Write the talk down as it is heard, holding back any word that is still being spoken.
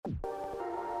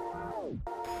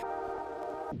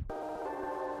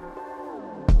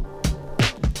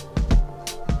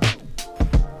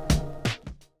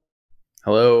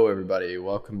Hello, everybody.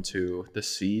 Welcome to the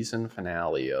season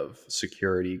finale of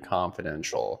Security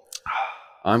Confidential.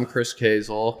 I'm Chris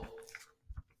Kazel.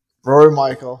 Rory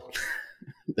Michael.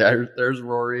 There's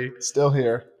Rory. Still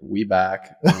here. We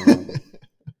back.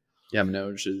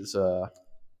 Manoj is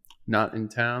not in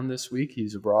town this week.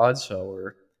 He's abroad,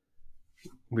 so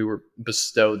we were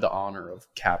bestowed the honor of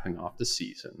capping off the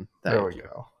season. There we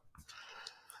go.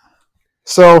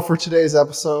 So for today's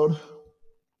episode,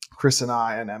 Chris and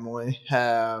I and Emily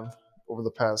have, over the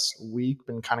past week,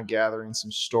 been kind of gathering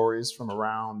some stories from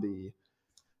around the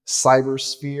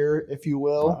cybersphere, if you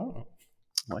will.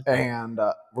 Wow. And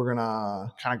we're going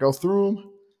to kind of go through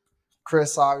them.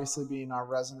 Chris, obviously being our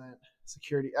resident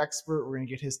security expert, we're going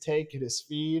to get his take, get his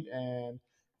feed, and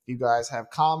if you guys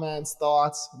have comments,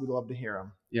 thoughts, we'd love to hear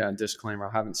them. Yeah, and disclaimer,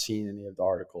 I haven't seen any of the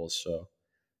articles, so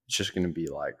it's just going to be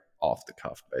like off the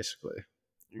cuff, basically.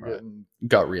 You're getting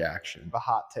gut reaction. The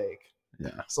hot take.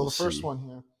 Yeah. So the first one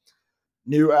here.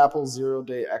 New Apple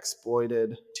zero-day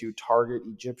exploited to target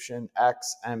Egyptian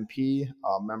ex-MP,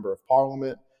 a member of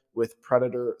parliament, with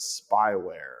predator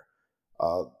spyware.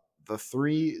 The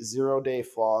three zero-day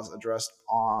flaws addressed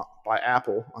by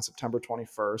Apple on September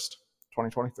 21st,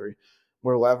 2023,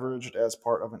 were leveraged as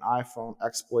part of an iPhone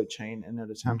exploit chain in an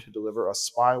attempt to deliver a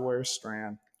spyware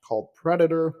strand called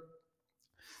Predator,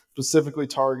 specifically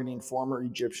targeting former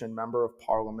Egyptian member of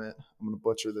parliament, I'm going to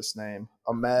butcher this name,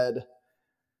 Ahmed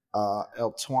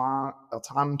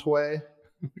El-Tantwe.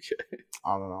 Okay.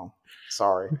 I don't know.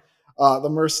 Sorry. The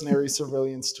mercenary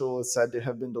surveillance tool is said to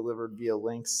have been delivered via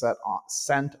links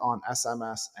sent on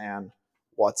SMS and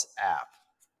WhatsApp.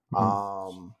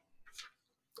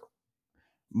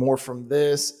 More from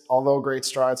this. Although great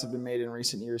strides have been made in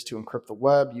recent years to encrypt the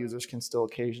web, users can still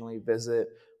occasionally visit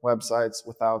websites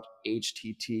without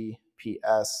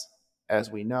HTTPS, as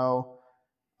we know.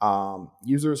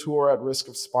 Users who are at risk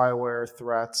of spyware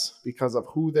threats because of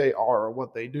who they are or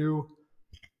what they do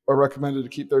are recommended to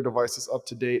keep their devices up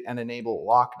to date and enable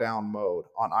lockdown mode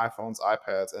on iPhones,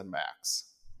 iPads, and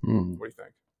Macs. What do you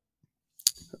think?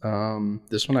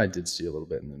 This one I did see a little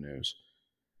bit in the news.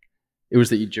 It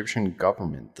was the Egyptian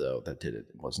government, though, that did it,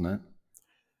 wasn't it?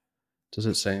 Does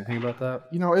it say anything about that?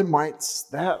 You know, it might.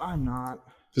 That I'm not.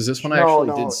 Because this one I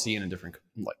actually did see in a different,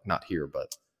 like not here,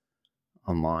 but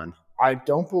online. I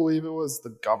don't believe it was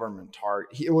the government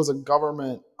target. It was a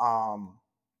government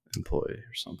employee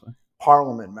or something.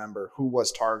 Parliament member who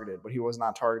was targeted, but he was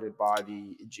not targeted by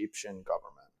the Egyptian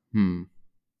government,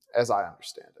 as I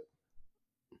understand it.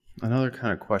 Another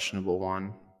kind of questionable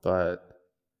one, but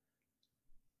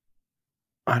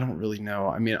I don't really know.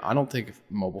 I mean, I don't think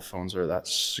mobile phones are that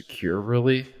secure,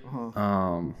 really.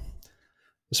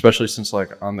 Especially since,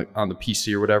 like, on the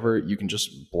PC or whatever, you can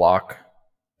just block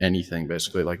anything,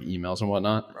 basically, like emails and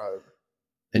whatnot. Right.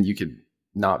 And you could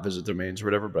not visit domains or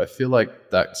whatever. But I feel like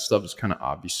that stuff is kind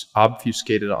of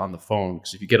obfuscated on the phone,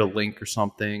 because if you get a link or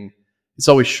something, it's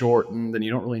always shortened, and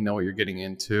you don't really know what you're getting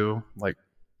into. Like,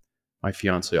 my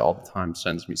fiance all the time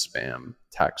sends me spam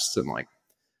texts, and like,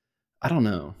 I don't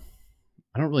know.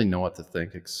 I don't really know what to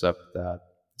think, except that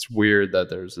it's weird that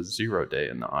there's a 0 day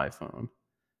in the iPhone.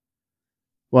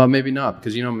 Well, maybe not,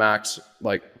 because, you know, Macs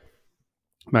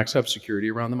have security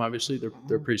around them. Obviously,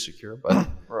 they're pretty secure, but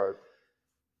right.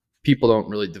 People don't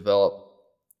really develop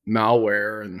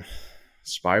malware and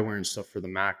spyware and stuff for the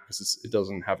Mac because it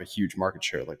doesn't have a huge market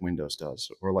share like Windows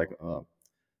does, or like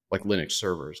Linux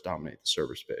servers dominate the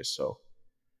server space. So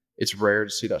it's rare to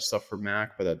see that stuff for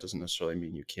Mac, but that doesn't necessarily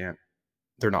mean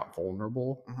they're not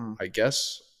vulnerable. I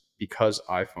guess because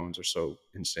iPhones are so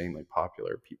insanely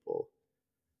popular, people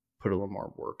put a little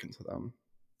more work into them,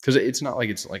 because it's not like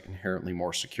it's like inherently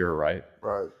more secure, right?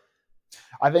 Right.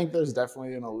 I think there's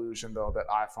definitely an illusion, though, that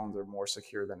iPhones are more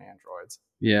secure than Androids.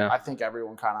 Yeah. I think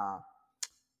everyone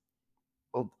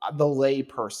the lay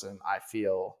person, I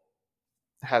feel,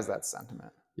 has that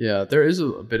sentiment. Yeah, there is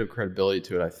a bit of credibility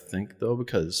to it, I think, though,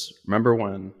 because remember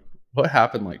what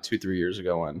happened like 2-3 years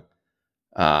ago when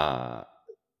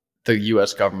the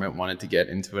U.S. government wanted to get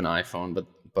into an iPhone, but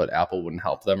Apple wouldn't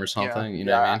help them or something. You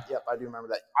know what I mean? Yep, I do remember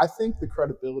that. I think the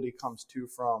credibility comes too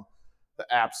from the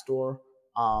App Store.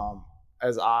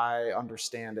 As I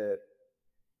understand it,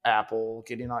 Apple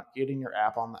getting your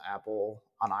app on the Apple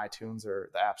on iTunes or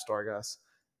the App Store, I guess,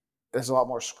 there's a lot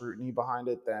more scrutiny behind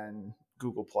it than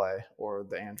Google Play or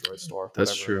the Android store.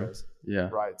 That's true. It is. Yeah.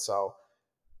 Right. So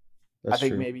that's I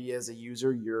think true. Maybe as a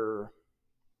user, you're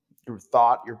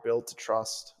built to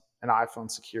trust an iPhone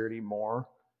security more,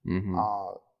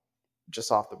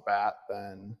 just off the bat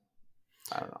than,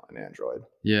 I don't know, an Android.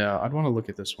 Yeah, I'd want to look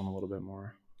at this one a little bit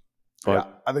more. But yeah,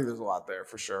 I think there's a lot there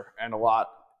for sure, and a lot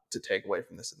to take away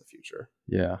from this in the future.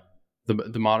 Yeah.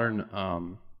 The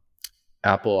modern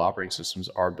Apple operating systems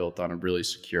are built on a really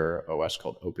secure OS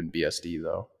called OpenBSD,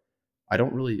 though. I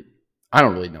don't really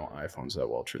know iPhones that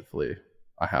well, truthfully.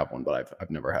 I have one, but I've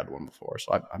never had one before,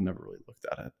 so I've never really looked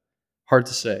at it. Hard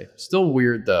to say. Still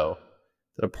weird though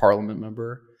that a Parliament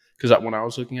member, because when I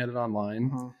was looking at it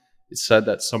online, it said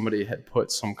that somebody had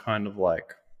put some kind of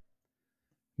like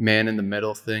man in the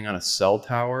middle thing on a cell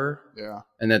tower. Yeah.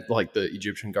 And that like the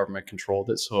Egyptian government controlled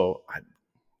it. So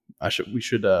we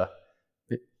should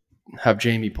have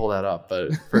Jamie pull that up,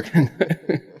 but freaking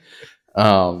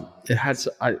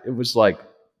it was like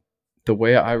the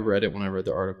way I read it when I read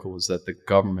the article was that the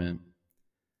government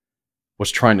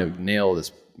was trying to nail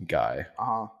this guy,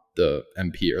 the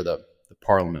MP or the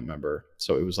Parliament member.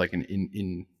 So it was like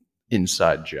an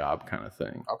inside job kind of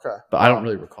thing. Okay. But I don't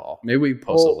really recall. Maybe we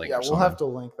post a link or something. We'll have to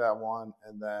link that one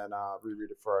and then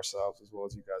reread it for ourselves as well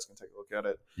as you guys can take a look at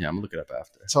it. Yeah, I'm going to look it up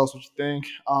after. Tell us what you think.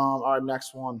 All right,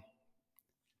 next one.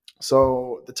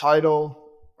 So the title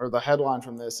or the headline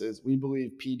from this is, "We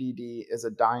believe PDD is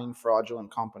a dying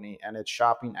fraudulent company and its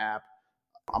shopping app,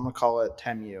 I'm going to call it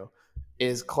Temu,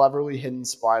 is cleverly hidden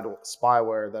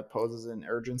spyware that poses an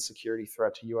urgent security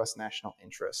threat to U.S. national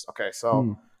interest." Okay,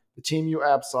 so the Temu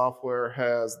app software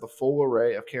has the full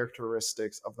array of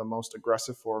characteristics of the most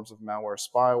aggressive forms of malware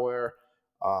spyware.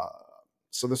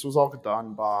 So this was all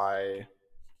done by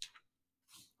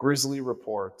Grizzly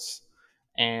Reports,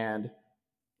 and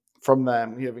from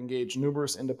them, we have engaged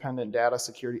numerous independent data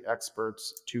security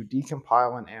experts to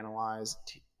decompile and analyze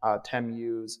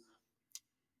Temu's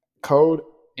code,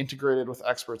 integrated with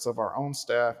experts of our own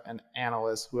staff and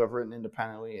analysts who have written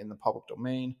independently in the public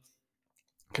domain.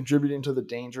 Contributing to the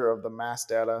danger of the mass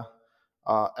data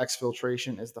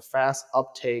exfiltration is the fast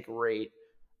uptake rate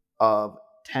of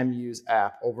Temu's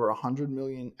app. Over 100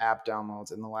 million app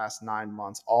downloads in the last 9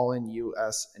 months, all in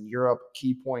US and Europe.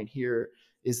 Key point here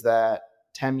is that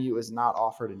Temu is not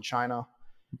offered in China.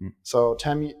 So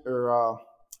Temu,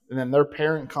 and then their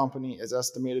parent company is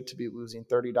estimated to be losing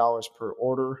 $30 per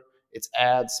order. Its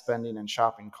ad spending and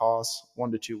shopping costs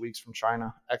 1 to 2 weeks from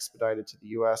China expedited to the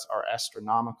US are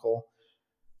astronomical.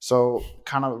 So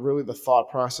kind of really the thought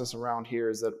process around here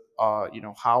is that,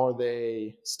 how are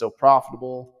they still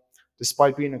profitable?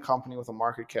 Despite being a company with a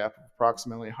market cap of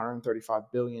approximately 135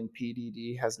 billion,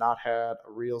 PDD has not had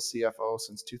a real CFO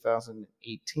since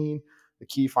 2018. The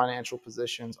key financial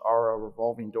positions are a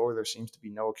revolving door. There seems to be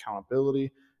no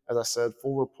accountability. As I said,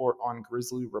 full report on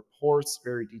Grizzly Reports,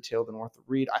 very detailed and worth a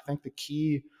read. I think the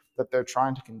key that they're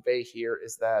trying to convey here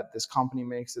is that this company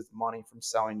makes its money from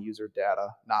selling user data,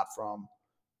 not from,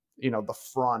 the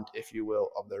front, if you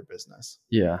will, of their business.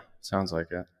 Yeah, sounds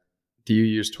like it. Do you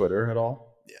use Twitter at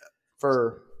all? Yeah,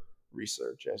 for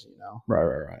research, as you know.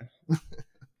 Right.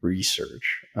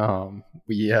 Research.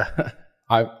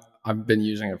 I've been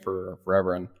using it for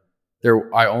forever, and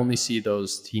I only see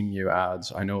those Temu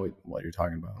ads. I know what you're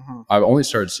talking about. I've only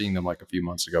started seeing them like a few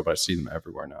months ago, but I see them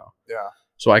everywhere now. Yeah.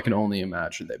 So I can only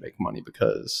imagine they make money,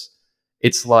 because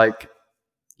it's like,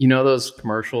 those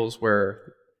commercials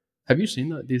where, have you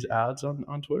seen these ads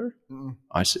on Twitter?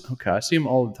 I see them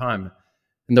all the time,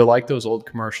 and they're like those old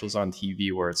commercials on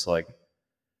TV where it's like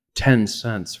 10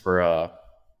 cents for a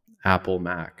Apple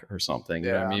Mac or something.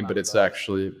 You know what I mean? But it's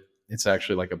actually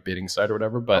like a bidding site or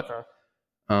whatever. But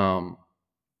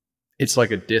it's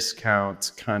like a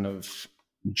discount kind of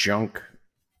junk.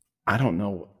 I don't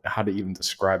know how to even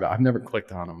describe it. I've never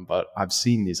clicked on them, but I've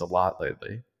seen these a lot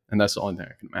lately. And that's the only thing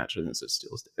I can imagine is it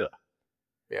steals data.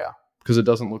 Yeah. Because it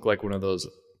doesn't look like one of those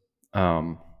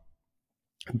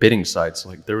bidding sites.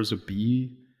 Like there was a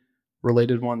bee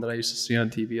related one that I used to see on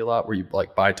TV a lot where you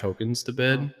like buy tokens to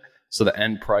bid. So the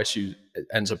end price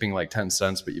ends up being like 10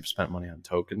 cents, but you've spent money on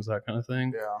tokens, that kind of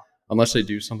thing. Yeah. Unless they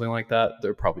do something like that,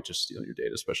 they're probably just stealing your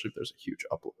data, especially if there's a huge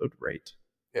upload rate.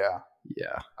 Yeah.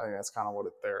 Yeah. I think that's kind of what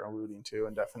they're alluding to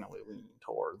and definitely leaning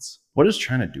towards. What is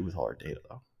China do with all our data,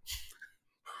 though?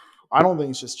 I don't think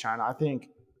it's just China. I think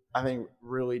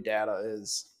really data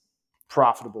is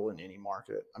profitable in any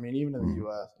market. I mean, even in the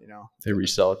U.S., They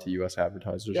resell it to U.S.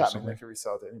 advertisers or something? They can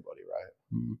resell it to anybody, right?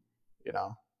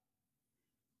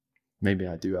 Maybe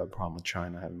I do have a problem with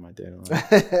China having my data on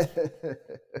it.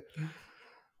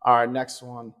 All right, next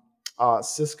one.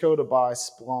 Cisco to buy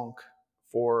Splunk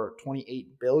for $28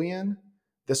 billion.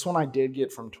 This one I did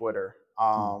get from Twitter.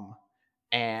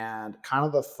 And kind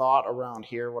of the thought around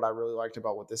here, what I really liked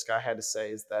about what this guy had to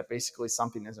say is that basically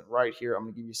something isn't right here. I'm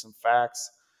going to give you some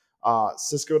facts.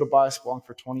 Cisco to buy Splunk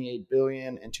for $28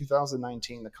 billion. In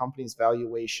 2019, the company's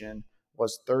valuation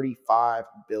was $35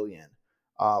 billion.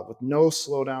 With no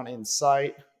slowdown in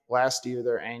sight, last year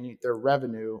their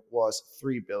revenue was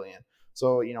 $3 billion.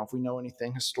 So, if we know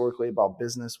anything historically about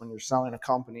business, when you're selling a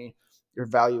company, your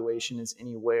valuation is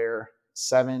anywhere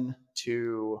 7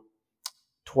 to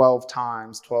 12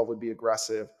 times, 12 would be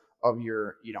aggressive, of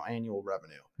your, annual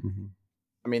revenue. Mm-hmm.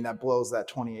 I mean, that blows that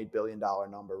 $28 billion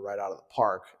number right out of the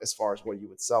park as far as what you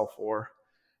would sell for.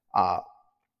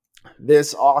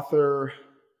 This author,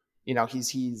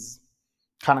 he's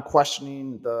kind of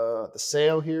questioning the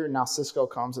sale here. Now Cisco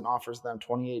comes and offers them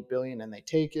 $28 billion and they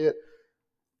take it.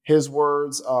 His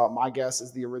words, my guess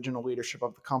is the original leadership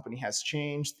of the company has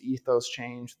changed. The ethos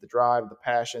changed. The drive, the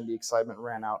passion, the excitement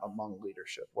ran out among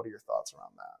leadership. What are your thoughts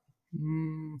around that?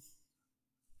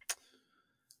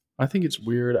 I think it's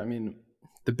weird. I mean,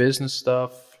 the business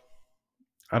stuff,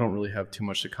 I don't really have too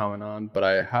much to comment on, but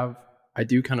I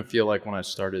do kind of feel like when I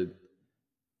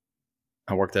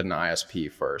worked at an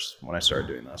ISP first when I started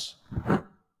doing this.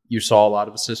 You saw a lot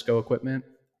of Cisco equipment.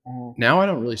 Now I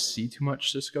don't really see too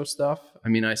much Cisco stuff. I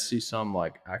mean, I see some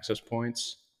like access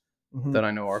points that I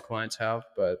know our clients have,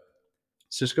 but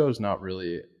Cisco is not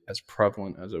really as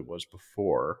prevalent as it was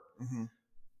before.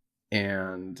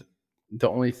 And the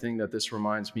only thing that this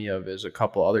reminds me of is a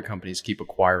couple other companies keep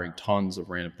acquiring tons of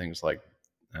random things like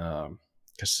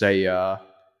Kaseya.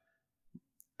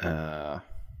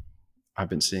 I've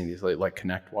been seeing these like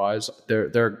ConnectWise.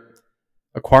 They're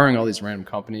acquiring all these random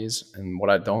companies, and what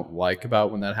I don't like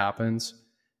about when that happens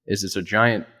is it's a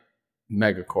giant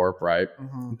megacorp, right?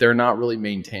 They're not really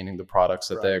maintaining the products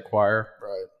that they acquire,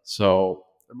 right? So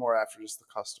they're more after just the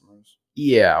customers.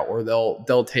 Yeah, or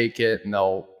they'll take it and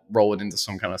they'll roll it into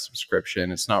some kind of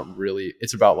subscription. It's not really.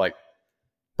 It's about like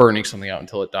burning something out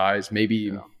until it dies.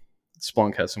 Maybe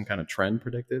Splunk has some kind of trend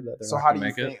predicted that they're not going to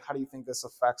make it. How do you think this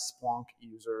affects Splunk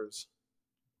users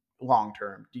long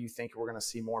term? Do you think we're going to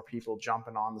see more people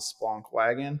jumping on the Splunk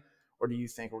wagon, or do you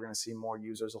think we're going to see more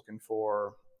users looking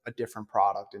for a different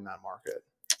product in that market?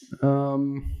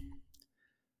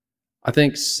 I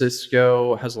think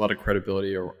Cisco has a lot of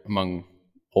credibility among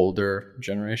older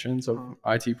generations of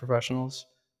IT professionals,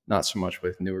 not so much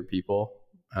with newer people.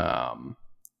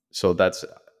 So that's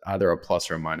either a plus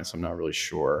or a minus. I'm not really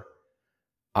sure.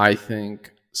 I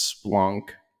think Splunk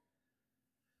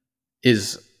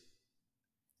is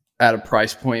at a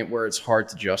price point where it's hard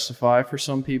to justify for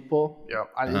some people. Yeah,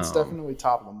 it's definitely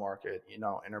top of the market.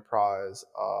 Enterprise,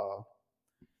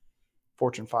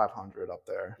 Fortune 500 up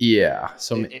there. Yeah.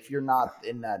 So if you're not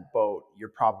in that boat, you're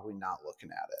probably not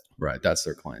looking at it. Right. That's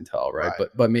their clientele, right?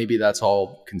 But maybe that's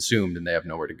all consumed and they have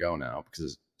nowhere to go now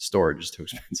because storage is too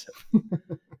expensive.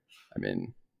 I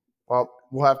mean, well,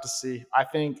 we'll have to see.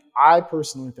 I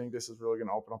personally think this is really going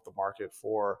to open up the market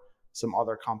for some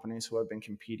other companies who have been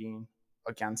competing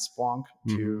against Splunk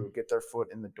to get their foot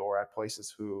in the door at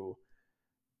places who,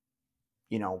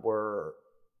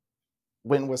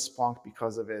 went with Splunk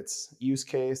because of its use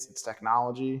case, its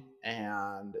technology,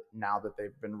 and now that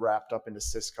they've been wrapped up into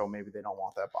Cisco, maybe they don't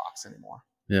want that box anymore.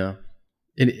 Yeah.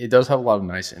 It does have a lot of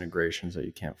nice integrations that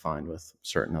you can't find with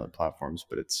certain other platforms,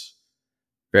 but it's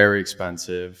very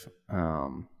expensive.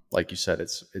 Like you said,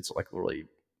 it's like really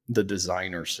the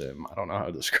designer sim. I don't know how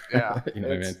to describe it. You know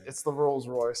what I mean? It's the Rolls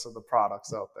Royce of the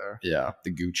products out there. Yeah,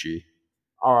 the Gucci.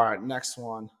 All right, next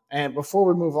one. And before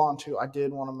we move on I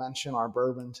did want to mention our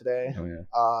bourbon today. Oh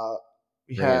yeah.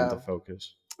 We Bring have it into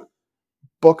focus.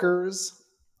 Booker's.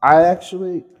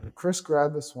 Chris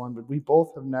grabbed this one, but we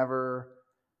both have never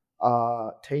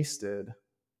tasted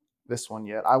this one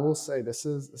yet. I will say this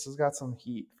has got some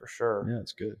heat for sure. Yeah,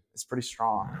 it's good. It's pretty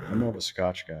strong. I'm more of a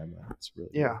Scotch guy, but it's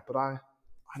really good. But I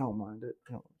don't mind it.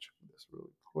 Let me check this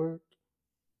really quick.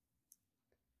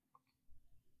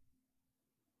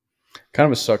 Kind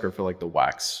of a sucker for like the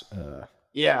wax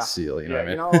seal, you know what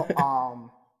I mean?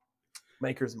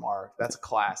 Maker's Mark. That's a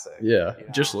classic. Yeah,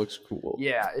 it just looks cool.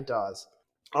 Yeah, it does.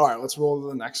 All right, let's roll to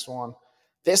the next one.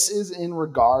 This is in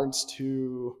regards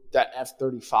to that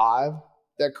F-35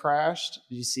 that crashed.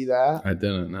 Did you see that? I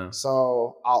didn't know.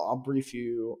 So I'll brief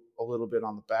you a little bit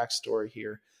on the backstory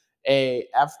here. A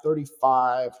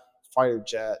F-35 fighter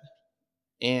jet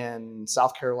in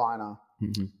South Carolina.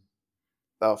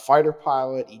 The fighter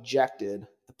pilot ejected.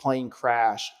 The plane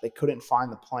crashed. They couldn't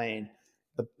find the plane.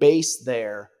 The base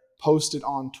there posted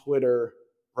on Twitter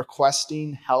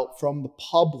requesting help from the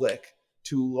public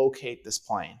to locate this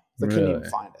plane. They couldn't even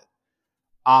find it.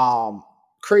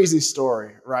 Crazy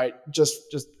story, right? Just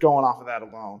going off of that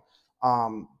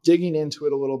alone. Digging into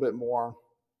it a little bit more,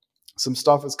 some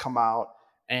stuff has come out,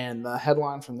 and the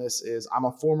headline from this is, I'm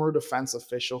a former defense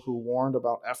official who warned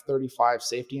about F-35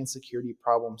 safety and security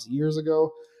problems years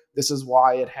ago. This is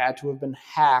why it had to have been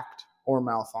hacked or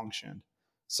malfunctioned.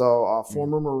 So a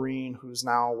former Marine who's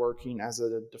now working as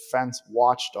a defense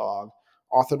watchdog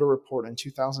authored a report in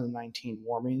 2019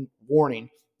 warning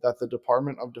that the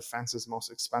Department of Defense's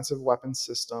most expensive weapons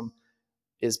system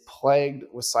is plagued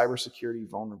with cybersecurity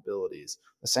vulnerabilities.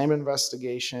 The same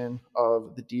investigation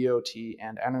of the DOT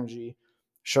and Energy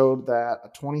showed that a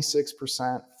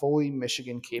 26% fully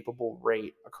Michigan-capable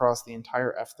rate across the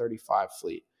entire F-35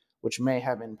 fleet, which may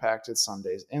have impacted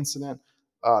Sunday's incident.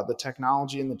 The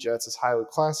technology in the jets is highly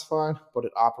classified, but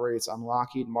it operates on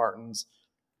Lockheed Martin's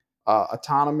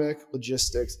Autonomic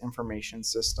Logistics Information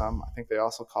System. I think they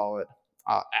also call it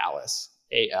ALIS,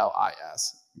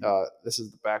 ALIS. This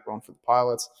is the backbone for the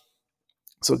pilots.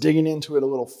 So digging into it a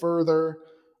little further,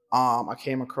 I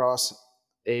came across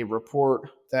a report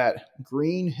that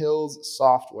Green Hills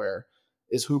Software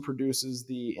is who produces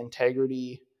the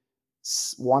Integrity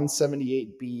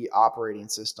 178B operating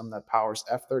system that powers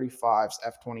F-35s,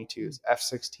 F-22s,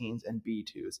 F-16s, and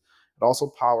B-2s. It also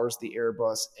powers the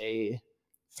Airbus A380.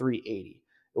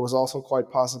 It was also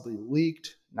quite possibly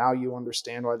leaked. Now you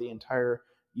understand why the entire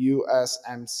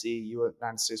USMC,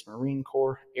 United States Marine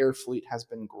Corps Air Fleet, has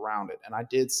been grounded. And I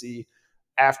did see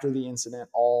after the incident,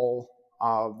 all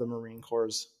of the Marine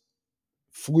Corps'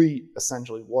 fleet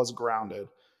essentially was grounded.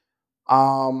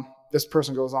 This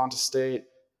person goes on to state,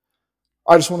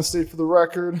 I just want to state for the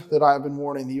record that I have been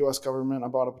warning the U.S. government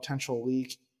about a potential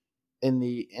leak in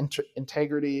the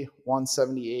Integrity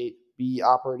 178B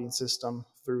operating system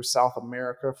through South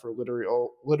America for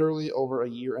literally over a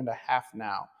year and a half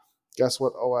now. Guess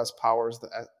what OS powers the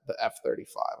F-35?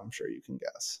 I'm sure you can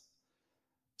guess.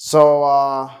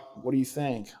 So what do you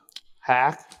think?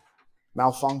 Hack?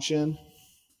 Malfunction?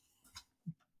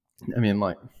 I mean,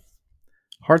 like,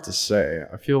 hard to say.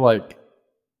 I feel like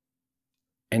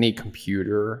any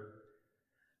computer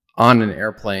on an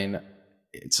airplane,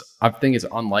 I think it's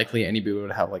unlikely anybody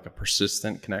would have like a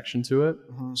persistent connection to it.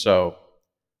 Mm-hmm. So,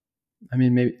 I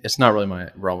mean, maybe it's not really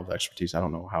my realm of expertise. I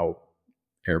don't know how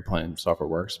airplane software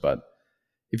works, but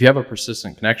if you have a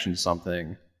persistent connection to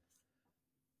something,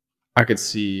 I could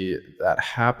see that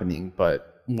happening. But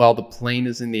while the plane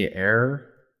is in the air,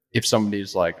 if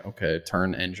somebody's like, okay,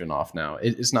 turn engine off now,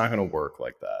 it's not going to work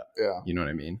like that. Yeah. You know what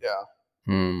I mean? Yeah.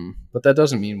 But that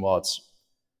doesn't mean while it's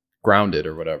grounded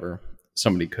or whatever,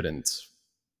 somebody couldn't.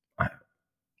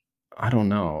 I don't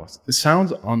know. It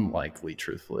sounds unlikely,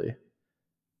 truthfully,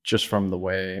 just from the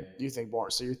way. You think more?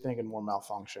 So you're thinking more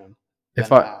malfunction.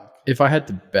 If I had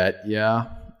to bet, yeah.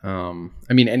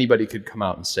 I mean, anybody could come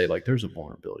out and say like, "There's a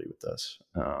vulnerability with this."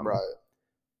 Right.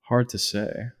 Hard to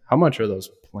say. How much are those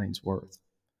planes worth?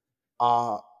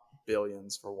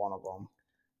 Billions for one of them.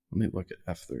 Let me look at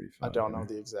F-35. I don't know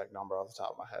the exact number off the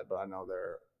top of my head, but I know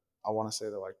I want to say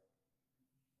they're like,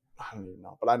 I don't even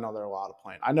know, but I know they're a lot of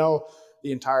planes. I know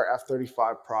the entire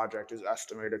F-35 project is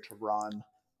estimated to run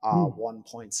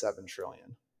 1.7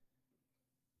 trillion.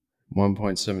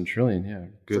 1.7 trillion, yeah.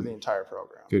 Good. For the entire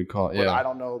program. Good call. But yeah. I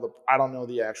don't know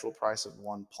the actual price of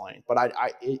one plane, but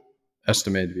it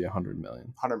estimated to be 100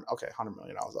 million. 100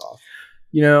 million. I was off.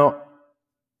 You know,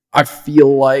 I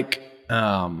feel like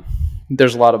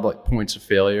there's a lot of like points of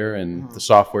failure in the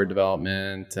software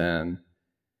development, and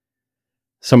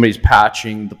somebody's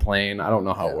patching the plane. I don't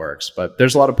know how it works, but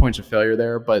there's a lot of points of failure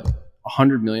there. But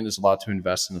 100 million is a lot to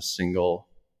invest in a single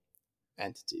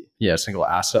entity. Yeah, a single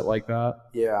asset like that.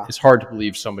 Yeah. It's hard to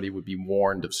believe somebody would be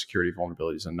warned of security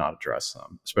vulnerabilities and not address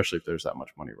them, especially if there's that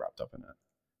much money wrapped up in it.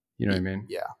 You know what I mean?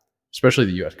 Yeah. Especially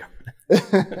the U.S.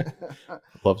 government.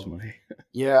 Loves money.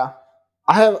 Yeah.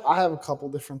 I have a couple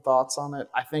different thoughts on it.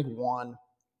 I think one,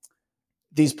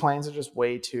 these planes are just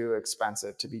way too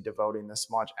expensive to be devoting this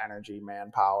much energy,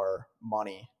 manpower,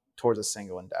 money towards a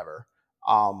single endeavor.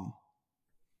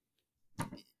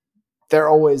 They're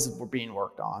always being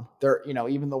worked on. They're,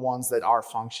 even the ones that are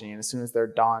functioning, as soon as they're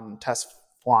done, tests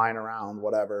flying around,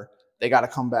 whatever, they got to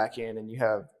come back in, and you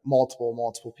have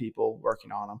multiple people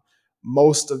working on them.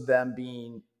 Most of them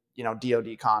being,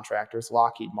 DoD contractors,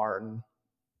 Lockheed Martin,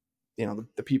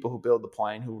 the people who build the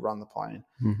plane, who run the plane.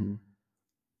 Mm-hmm.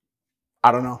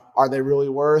 I don't know. Are they really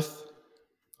worth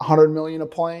 $100 million a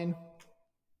plane?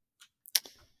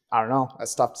 I don't know.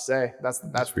 That's tough to say. That's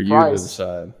for the you price. to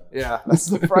decide. Yeah, that's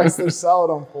the price they're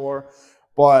selling them for.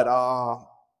 But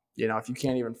if you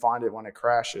can't even find it when it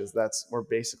crashes, we're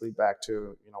basically back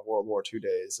to World War II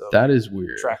days. That is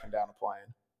weird. Tracking down a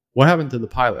plane. What happened to the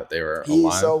pilot? They were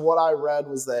alive. So what I read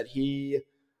was that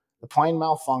the plane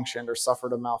malfunctioned or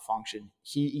suffered a malfunction.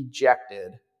 He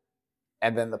ejected,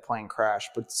 and then the plane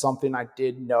crashed. But something I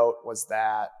did note was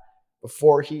that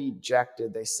before he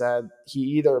ejected, they said he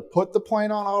either put the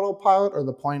plane on autopilot or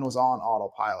the plane was on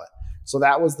autopilot. So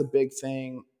that was the big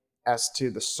thing as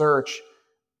to the search.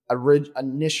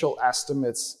 Initial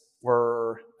estimates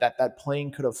were that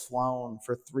plane could have flown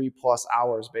for 3+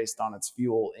 hours based on its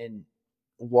fuel in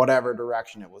whatever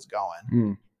direction it was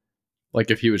going.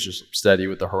 Like if he was just steady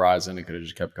with the horizon, it could have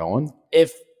just kept going.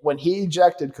 If when he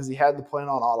ejected, because he had the plane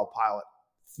on autopilot,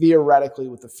 theoretically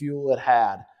with the fuel it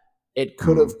had, it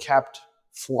could have kept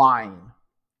flying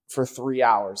for 3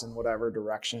 hours in whatever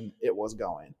direction it was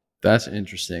going. That's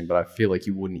interesting, but I feel like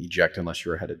you wouldn't eject unless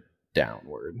you were headed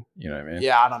downward. You know what I mean?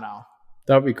 Yeah, I don't know.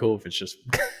 That would be cool if it's just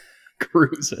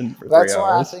cruising for 3 hours. That's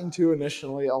why I think, too,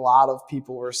 initially a lot of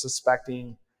people were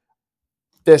suspecting,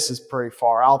 this is pretty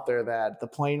far out there, that the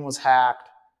plane was hacked,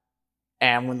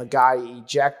 and when the guy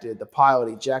ejected, the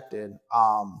pilot ejected,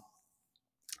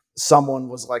 someone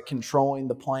was like controlling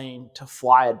the plane to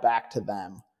fly it back to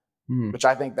them, which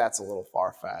I think that's a little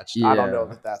far-fetched. Yeah. I don't know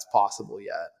that that's possible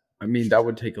yet. I mean, that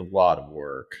would take a lot of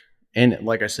work. And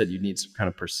like I said, you need some kind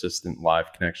of persistent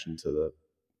live connection to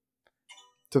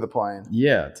the plane.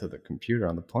 Yeah, to the computer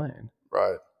on the plane.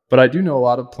 Right. But I do know a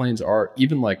lot of planes are,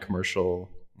 even like commercial,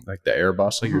 like the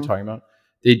Airbus, like you're talking about,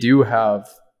 they do have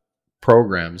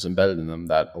programs embedded in them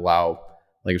that allow,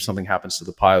 like if something happens to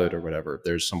the pilot or whatever,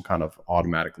 there's some kind of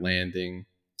automatic landing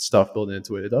stuff built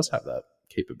into it. It does have that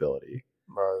capability.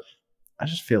 Right. I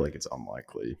just feel like it's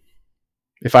unlikely.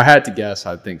 If I had to guess,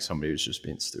 I think somebody was just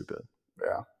being stupid.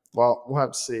 Yeah. Well, we'll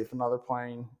have to see. If another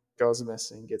plane goes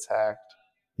missing, gets hacked,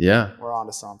 yeah, we're on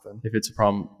to something. If it's a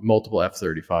problem, multiple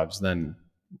F-35s, then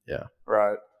yeah.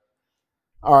 Right.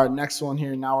 All right, next one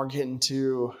here. Now we're getting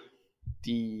to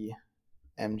the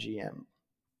MGM.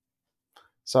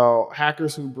 So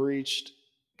hackers who breached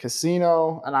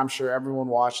casino, and I'm sure everyone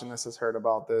watching this has heard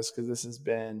about this because this has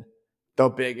been the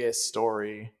biggest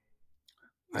story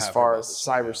as far as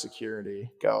cybersecurity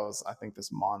goes, I think,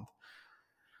 this month.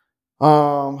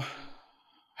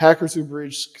 Hackers who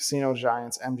breached casino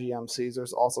giants MGM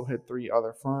Caesars also hit 3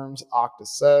 other firms, Okta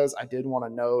says. I did want to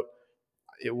note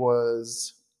it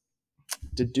was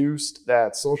deduced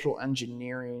that social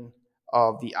engineering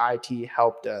of the IT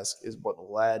help desk is what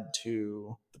led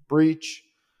to the breach.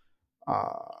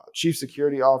 Chief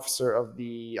security officer of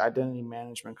the identity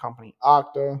management company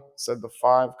Okta said the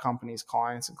 5 companies'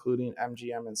 clients, including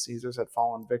MGM and Caesars, had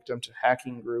fallen victim to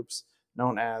hacking groups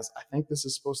known as, I think this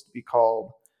is supposed to be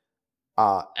called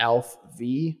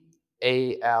ALPHV,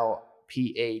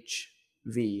 ALPHV,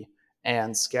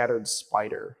 and Scattered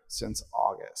Spider since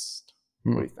August.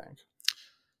 What do you think?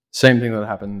 Same thing that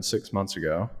happened 6 months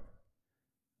ago.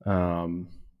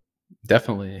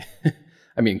 Definitely,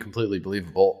 I mean, completely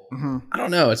believable. I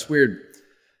don't know. It's weird.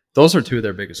 Those are 2 of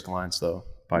their biggest clients, though,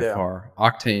 by far.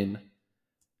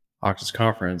 Okta's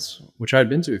conference, which I had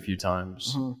been to a few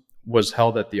times, was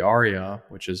held at the Aria,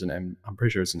 which is I'm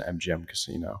pretty sure it's an MGM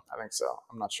casino. I think so.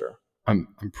 I'm not sure. I'm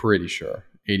pretty sure,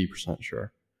 80%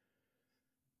 sure.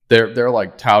 They're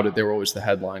like touted. They were always the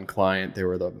headline client. They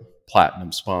were the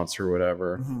platinum sponsor or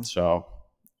whatever. So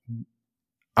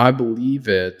I believe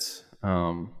it.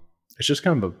 It's just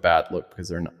kind of a bad look because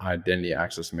they're an identity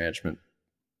access management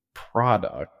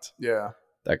product. Yeah.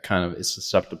 That kind of is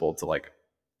susceptible to like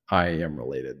IAM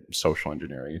related social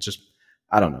engineering. It's just,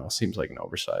 I don't know, seems like an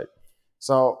oversight.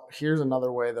 So here's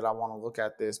another way that I want to look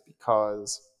at this,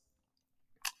 because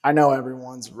I know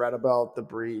everyone's read about the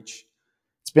breach.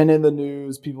 It's been in the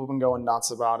news. People have been going nuts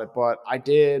about it, but I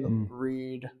did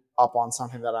read up on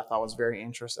something that I thought was very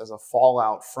interesting as a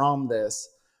fallout from this.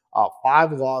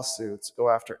 5 lawsuits go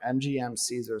after MGM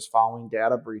Caesars following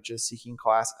data breaches seeking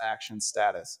class action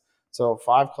status. So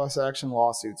 5 class action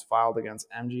lawsuits filed against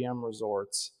MGM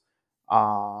Resorts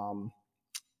and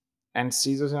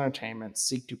Caesars Entertainment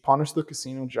seek to punish the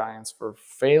casino giants for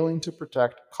failing to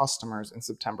protect customers in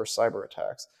September cyber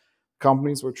attacks.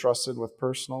 Companies were trusted with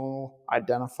personal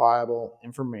identifiable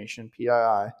information,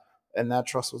 PII, and that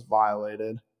trust was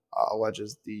violated,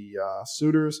 alleges the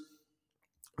suitors.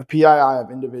 The PII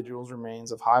of individuals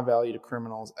remains of high value to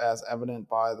criminals, as evident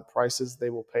by the prices they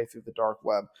will pay through the dark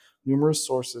web. Numerous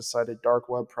sources cited dark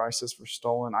web prices for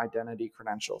stolen identity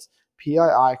credentials.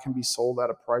 PII can be sold at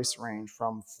a price range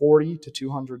from $40 to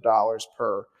 $200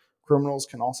 per. Criminals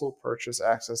can also purchase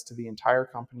access to the entire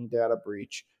company data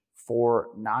breach for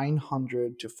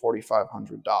 $900 to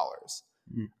 $4,500.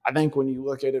 I think when you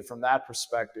look at it from that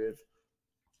perspective,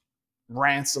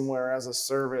 ransomware as a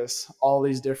service, all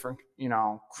these different,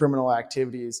 criminal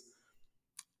activities,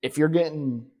 if you're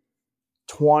getting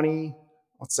 20,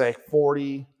 let's say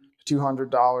 $40 to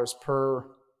 $200 per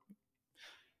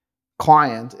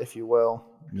client, if you will,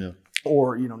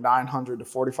 or $900 to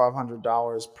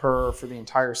 $4,500 per for the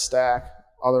entire stack,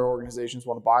 other organizations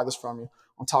want to buy this from you.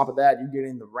 On top of that, you're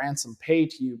getting the ransom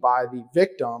paid to you by the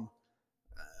victim.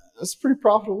 It's a pretty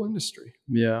profitable industry.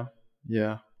 Yeah.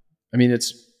 I mean,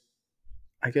 it's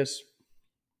I guess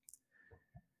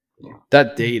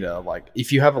that data, like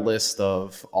if you have a list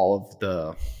of all of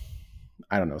the,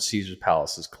 I don't know, Caesar's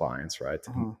Palace's clients, right?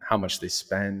 Mm-hmm. How much they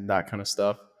spend, that kind of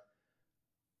stuff.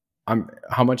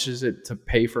 How much is it to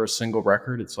pay for a single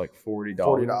record? It's like $40.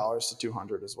 $40 to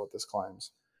 $200 is what this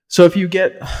claims. So if you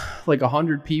get like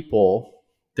 100 people,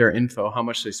 their info, how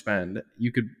much they spend,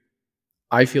 you could.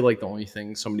 I feel like the only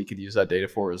thing somebody could use that data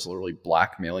for is literally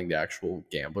blackmailing the actual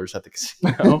gamblers at the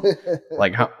casino.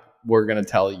 Like, how we're going to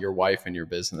tell your wife and your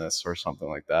business or something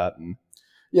like that. And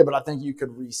yeah, but I think you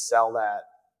could resell that.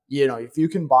 You know, if you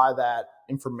can buy that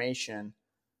information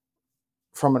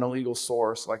from an illegal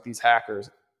source like these hackers,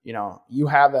 you know, you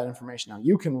have that information now.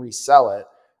 You can resell it.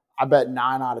 I bet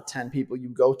 9 out of 10 people you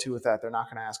go to with that, they're not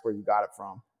going to ask where you got it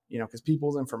from. You know, because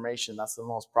people's information, that's the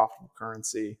most profitable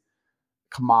currency,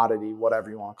 commodity, whatever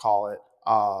you want to call it.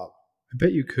 I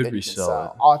bet you could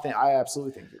resell it. I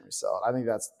absolutely think you can resell it. I think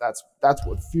that's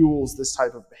what fuels this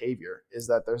type of behavior, is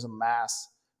that there's a mass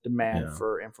demand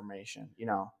for information, you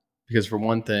know. Because for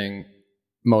one thing,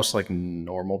 most like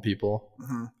normal people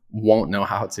won't know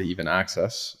how to even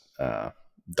access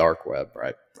dark web,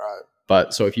 right? Right.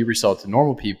 But so if you resell it to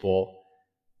normal people,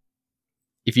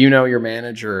 if you know your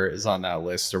manager is on that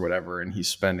list or whatever, and he's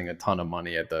spending a ton of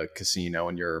money at the casino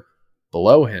and you're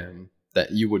below him,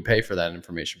 that you would pay for that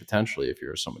information potentially if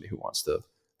you're somebody who wants to.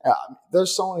 Yeah,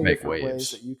 there's so many different waves.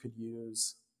 ways that you could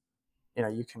use. You know,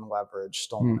 you can leverage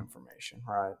stolen information,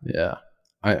 right? Yeah,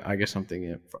 I guess I'm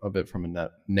thinking a bit from a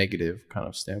negative kind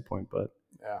of standpoint, but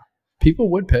yeah, people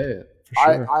would pay it for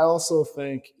sure. I also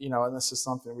think, you know, and this is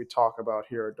something we talk about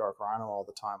here at Dark Rhino all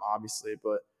the time, obviously,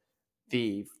 but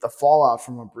the fallout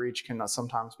from a breach can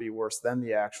sometimes be worse than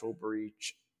the actual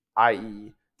breach,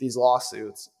 i.e., these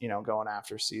lawsuits, you know, going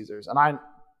after Caesars, and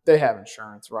they have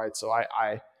insurance, right? So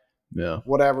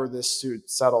whatever this suit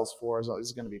settles for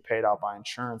is going to be paid out by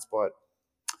insurance. But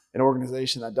an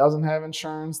organization that doesn't have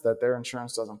insurance, that their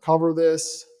insurance doesn't cover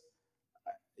this,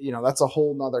 you know, that's a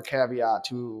whole nother caveat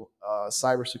to a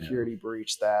cybersecurity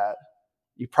breach that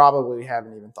you probably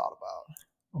haven't even thought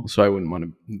about. So I wouldn't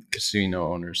want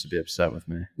casino owners to be upset with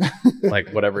me. Like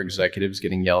whatever executive's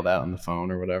getting yelled at on the phone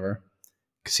or whatever.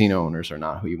 Casino owners are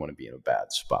not who you want to be in a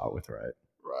bad spot with, right?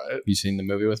 Right. Have you seen the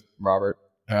movie with Robert?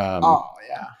 Oh,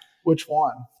 yeah. Which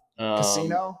one?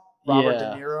 Casino? Robert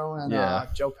De Niro and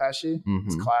Joe Pesci?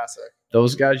 It's classic.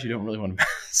 Those guys you don't really want to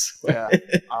mess with.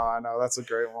 Yeah. I know. That's a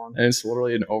great one. And it's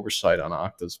literally an oversight on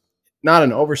Okta's. Not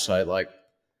an oversight, like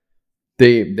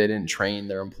they didn't train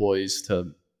their employees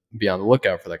to be on the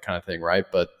lookout for that kind of thing, right?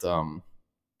 But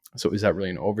so is that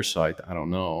really an oversight? I don't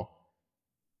know.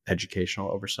 Educational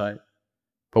oversight.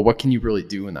 But what can you really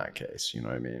do in that case? You know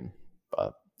what I mean?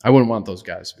 But I wouldn't want those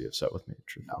guys to be upset with me.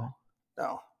 Truthfully.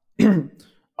 No.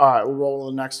 All right, we'll roll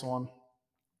to the next one.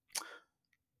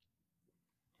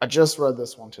 I just read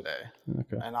this one today,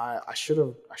 and I should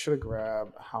have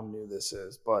grabbed how new this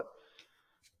is, but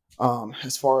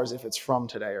as far as if it's from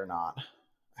today or not,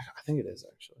 I think it is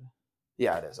actually.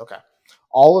 Yeah, it is. Okay.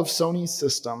 All of Sony's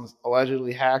systems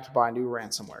allegedly hacked by a new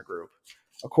ransomware group.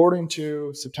 According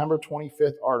to September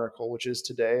 25th article, which is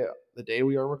today, the day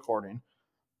we are recording,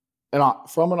 and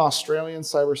from an Australian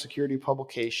cybersecurity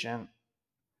publication,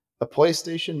 the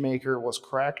PlayStation maker was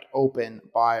cracked open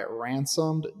by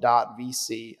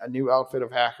ransomed.vc, a new outfit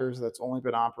of hackers that's only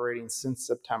been operating since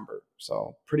September.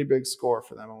 So pretty big score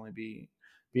for them only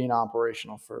being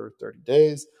operational for 30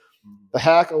 days. The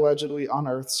hack allegedly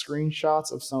unearthed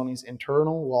screenshots of Sony's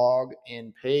internal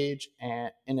log-in page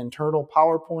and an internal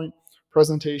PowerPoint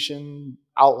presentation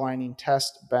outlining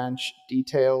test bench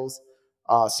details,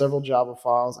 several Java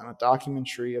files, and a document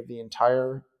tree of the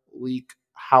entire leak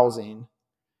housing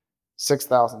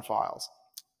 6,000 files.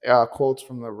 Quotes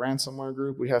from the ransomware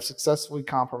group: "We have successfully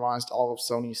compromised all of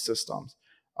Sony's systems."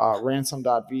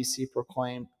 Ransom.vc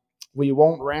proclaimed, "We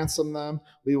won't ransom them.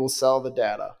 We will sell the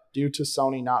data due to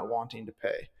Sony not wanting to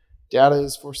pay. Data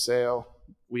is for sale.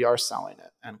 We are selling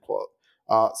it." End quote.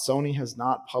 Sony has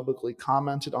not publicly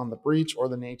commented on the breach or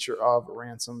the nature of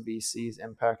Ransom VC's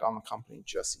impact on the company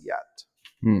just yet.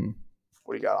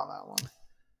 What do you got on that one?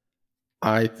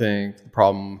 I think the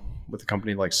problem with a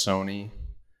company like Sony,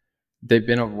 they've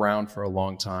been around for a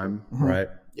long time, right?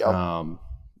 Yep.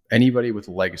 Anybody with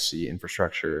legacy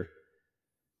infrastructure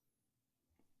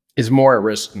is more at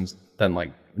risk than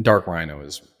like Dark Rhino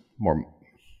is more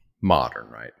modern,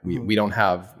 right? We don't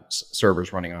have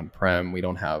servers running on-prem. We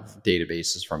don't have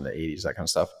databases from the 80s, that kind of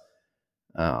stuff.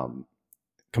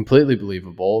 Completely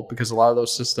believable, because a lot of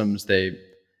those systems,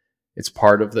 it's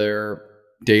part of their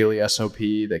daily SOP.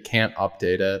 They can't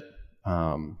update it.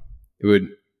 It would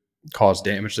cause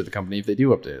damage to the company if they do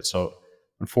update it. So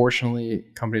unfortunately,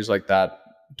 companies like that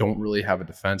don't really have a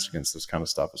defense against this kind of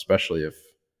stuff, especially if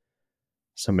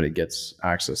somebody gets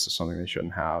access to something they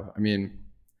shouldn't have. I mean,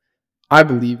 I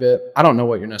believe it. I don't know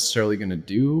what you're necessarily going to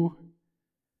do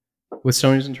with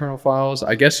Sony's internal files.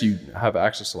 I guess you have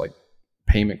access to like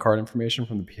payment card information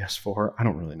from the PS4. I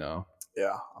don't really know.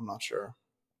 Yeah, I'm not sure.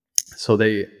 So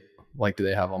they like, do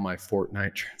they have all my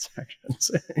Fortnite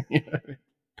transactions? You know what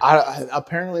I mean?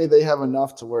 Apparently they have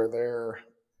enough to where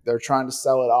they're trying to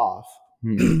sell it off.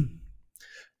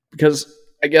 Because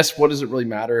I guess what does it really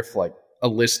matter if like a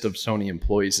list of Sony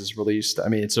employees is released? I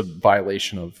mean, it's a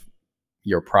violation of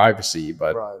your privacy,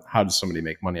 but how does somebody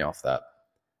make money off that?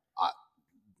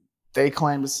 They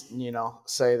claim to,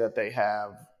 say that they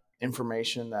have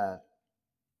information that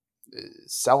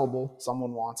is sellable.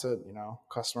 Someone wants it,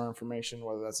 customer information,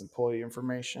 whether that's employee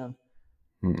information.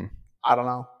 I don't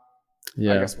know.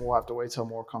 Yeah. I guess we'll have to wait till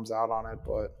more comes out on it,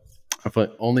 but I feel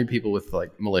like only people with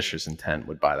like malicious intent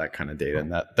would buy that kind of data,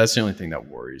 and that's the only thing that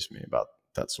worries me about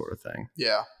that sort of thing.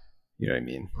 Yeah. You know what I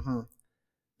mean? Mm-hmm.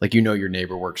 Like, your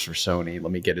neighbor works for Sony.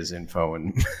 Let me get his info,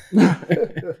 and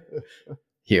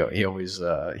he always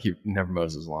he never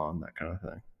mows his lawn, that kind of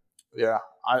thing. Yeah,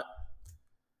 I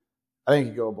think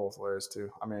you go both ways too.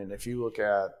 I mean, if you look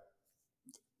at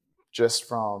just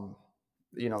from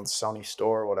the Sony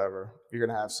store or whatever, you're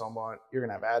gonna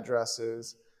have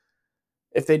addresses.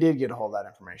 If they did get a hold of that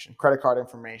information, credit card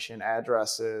information,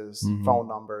 addresses, phone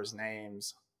numbers,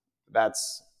 names,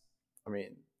 that's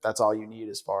all you need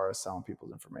as far as selling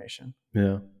people's information.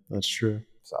 Yeah, that's true.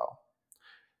 So,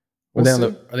 are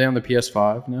they on the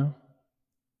PS5 now?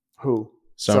 Who?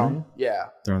 Sony? Yeah.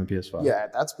 They're on the PS5. Yeah,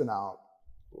 that's been out,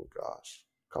 oh gosh,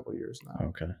 a couple of years now.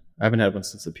 Okay. I haven't had one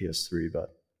since the PS3, but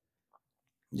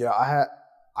yeah, I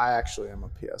actually am a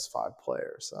PS5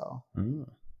 player, so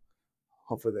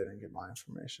hopefully they didn't get my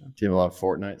information. Do you have a lot of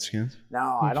Fortnite skins?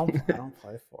 No, I don't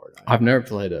play Fortnite. I've never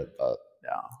played it, but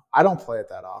no, I don't play it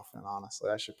that often, honestly.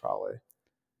 I should probably.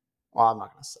 Well, I'm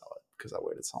not going to sell it because I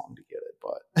waited so long to get it,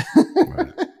 but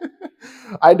right.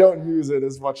 I don't use it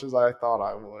as much as I thought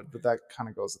I would. But that kind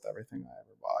of goes with everything I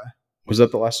ever buy. Was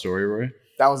that the last story, Roy?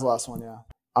 That was the last one, yeah.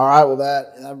 All right, well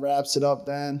that wraps it up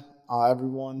then.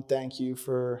 Everyone, thank you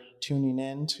for tuning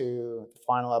in to the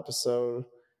final episode,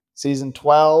 season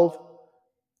 12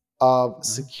 of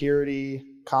Security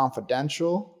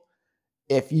Confidential.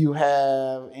 If you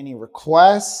have any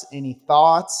requests, any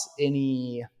thoughts,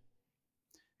 any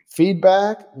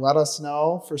feedback, let us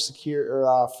know for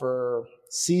for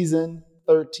season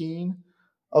 13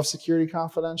 of Security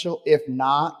Confidential. If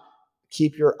not,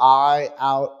 keep your eye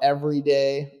out every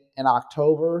day in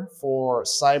October for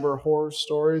cyber horror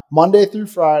stories. Monday through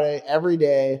Friday, every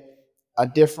day, a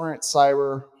different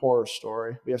cyber horror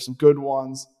story. We have some good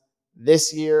ones.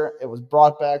 This year, it was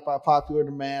brought back by popular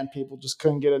demand. People just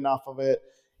couldn't get enough of it.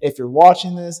 If you're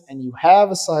watching this and you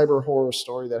have a cyber horror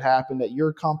story that happened at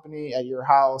your company, at your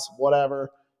house,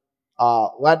 whatever,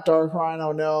 let Dark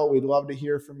Rhino know. We'd love to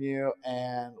hear from you,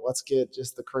 and let's get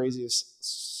just the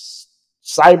craziest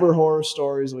cyber horror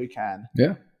stories we can.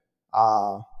 Yeah.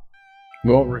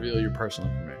 We won't reveal your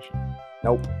personal information.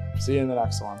 Nope. See you in the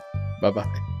next one.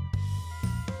 Bye-bye.